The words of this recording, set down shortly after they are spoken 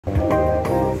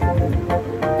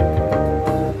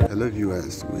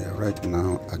viewers, we are right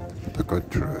now at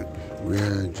Harcourt Road,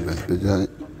 where Julius Bader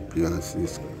PLC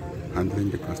is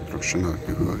handling the construction of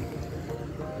the road.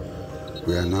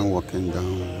 We are now walking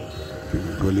down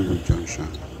to Hollywood Junction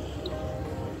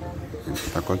in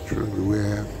Harcourt Road,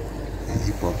 where a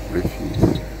heap of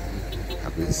refuse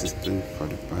have been existing for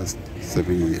the past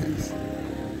 7 years.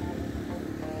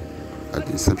 At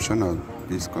the inception of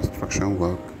this construction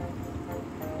work,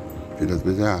 Julius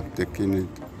Bader have taken it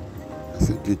as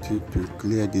a duty to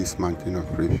clear this mountain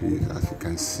of refuse, as you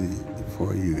can see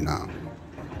before you now.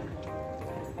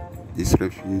 These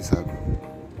refuse have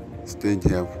stayed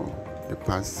here for the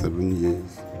past 7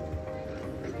 years.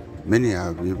 Many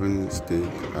have even stayed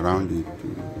around it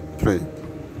to trade.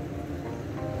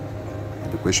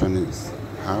 The question is,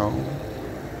 how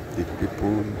did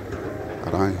people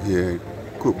around here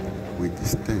cope with the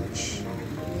stench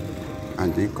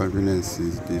and the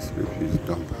inconveniences this refuse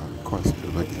dump have caused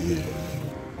over the years,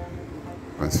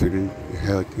 considering the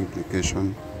health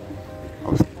implication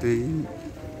of staying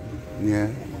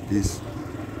near this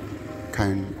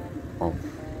kind of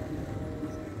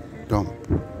dump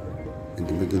in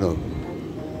the middle of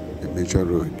a major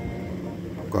road,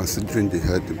 considering the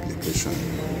health implication.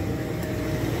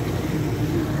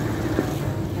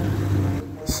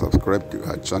 Subscribe to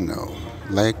our channel,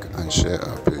 like and share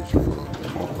our page for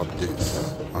more updates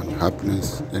on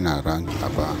happenings in and around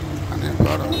Aba and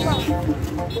environment.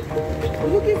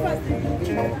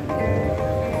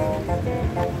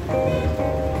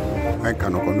 I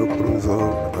can open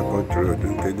up Harcourt Road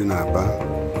nke dị n'Aba,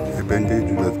 ebe ndị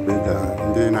Julius Bader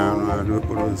ndị na-arụ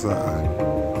okporo ụzọ a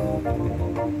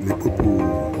na-ekupụ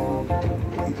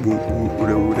mkpumkpu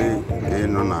ureghure nke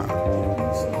nọ na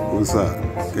ụzọ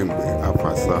a kemgbe afọ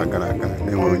 7 gara aga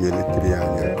na-enwe onye letiri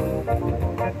anya.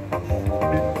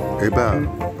 Ebe a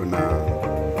bụ na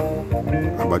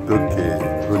agbata oke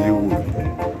Hollywood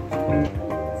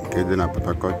nke dị na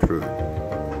Harcourt Road.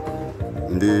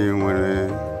 Ndị nwere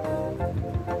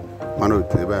mmanụ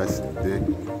otu ebe a site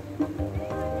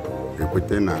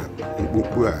ekwete na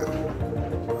mkpumkpu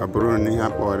a bụrụ na ihe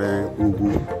akpọrọ ugwu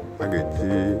a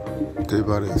ga-eji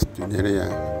Everest tụnyere ya.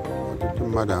 Ọtụtụ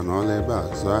mmadụ anọọla ebe a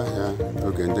zụọ ahịa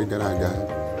n'oge ndị gara aga.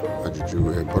 Ajụjụ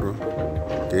wee bụrụ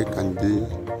ka ndị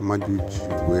mmadụ ji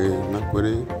wee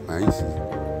nakwere ma isi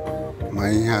ma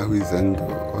ihe ahụ ize ndụ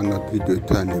ọnọdụ dị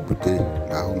otu a na-ebute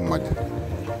n'ahụ mmadụ.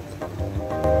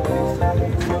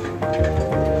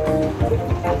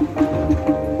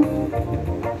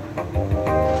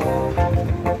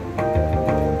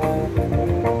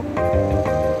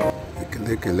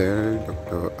 Ekele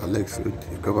Dr. Alex Oti,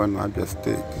 gọvanọ Abia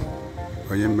steeti,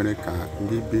 onye mere ka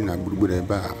ndị bi na gburugburu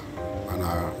ebe a mana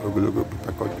ogologo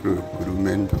Harcourt Road buru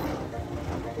ume ndụ.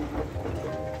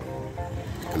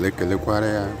 Ekelekwara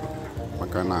ya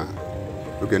maka na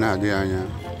oge na-adịghị anya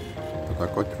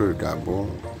Harcourt Road ga-abụ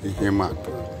ihe ịma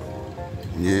atụ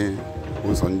nye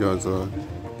ụzọ ndị ọzọ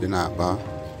dị n'Aba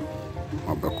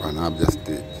ma ọ bụkwa na Abia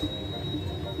steeti.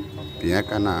 Pinye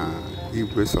aka na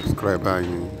igwe sọbskraịbụ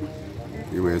anyị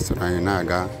iwe soro anyị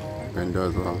na-aga ebe ndị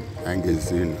ọzọ anyị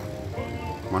ga-ezi unu,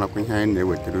 marakwa ihe anyị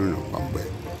na-ewetara unu kwa mgbe.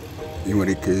 Ị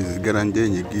nwere ike zigara ndị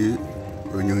enyi gị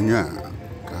onyonyo a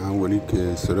ka ha nwere ike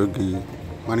soro gị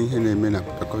mara ihe na-eme na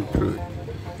Harcourt Road.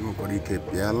 Ị nwekwara ike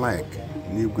pịa like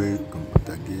n'igwe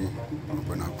kọmputa gị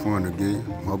maọbụ na fon gị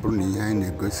ma ọ bụrụ na ihe anyị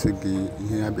na-egosi gị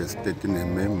ihe Abia steeti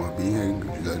na-eme maọbụ ihe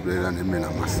Julius Bader na-eme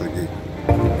na-amasị gị.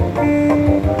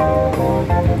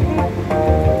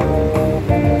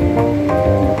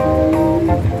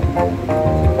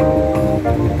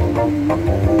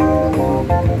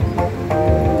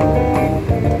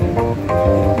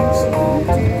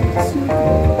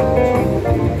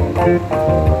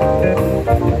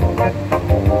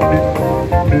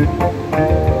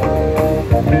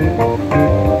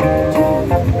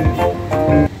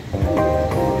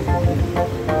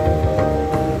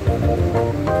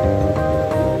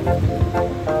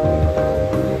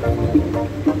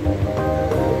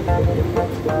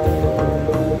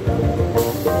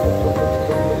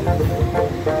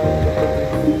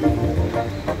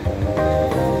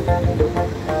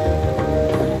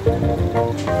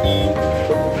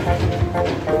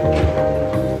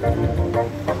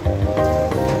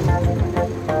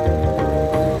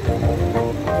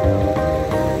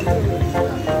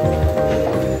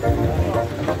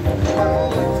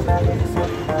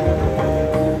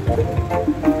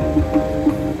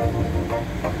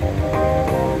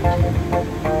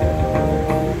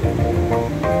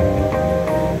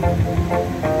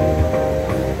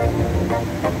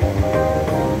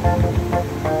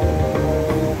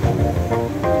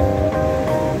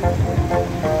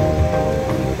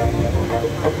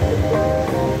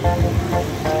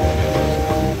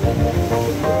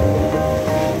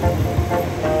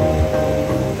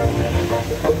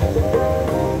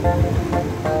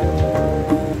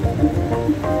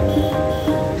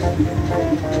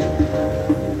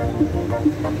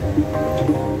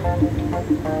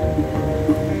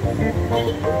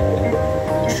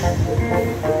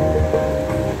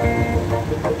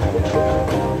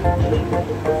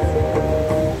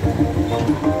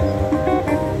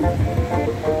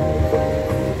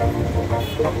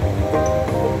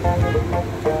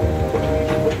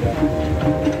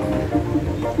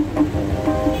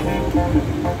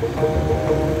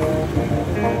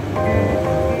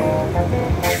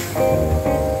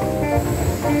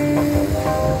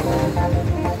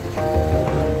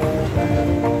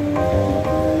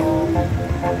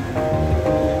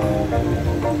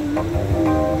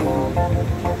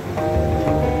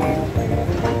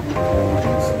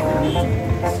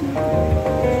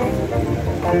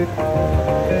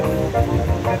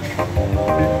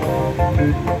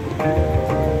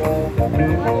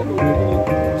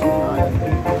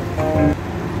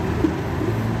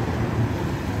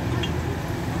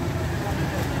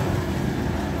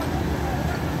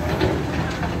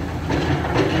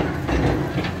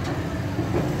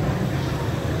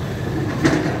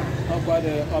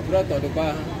 the operator the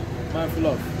bar man full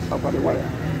of. Apa the wire?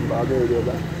 Ba do do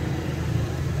ba.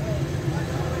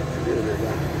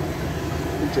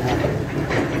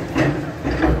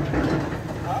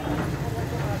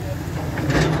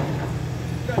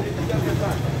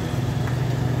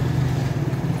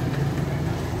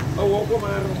 Oh, come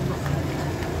on.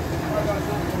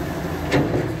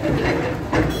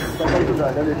 Tá tudo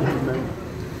já, deve ter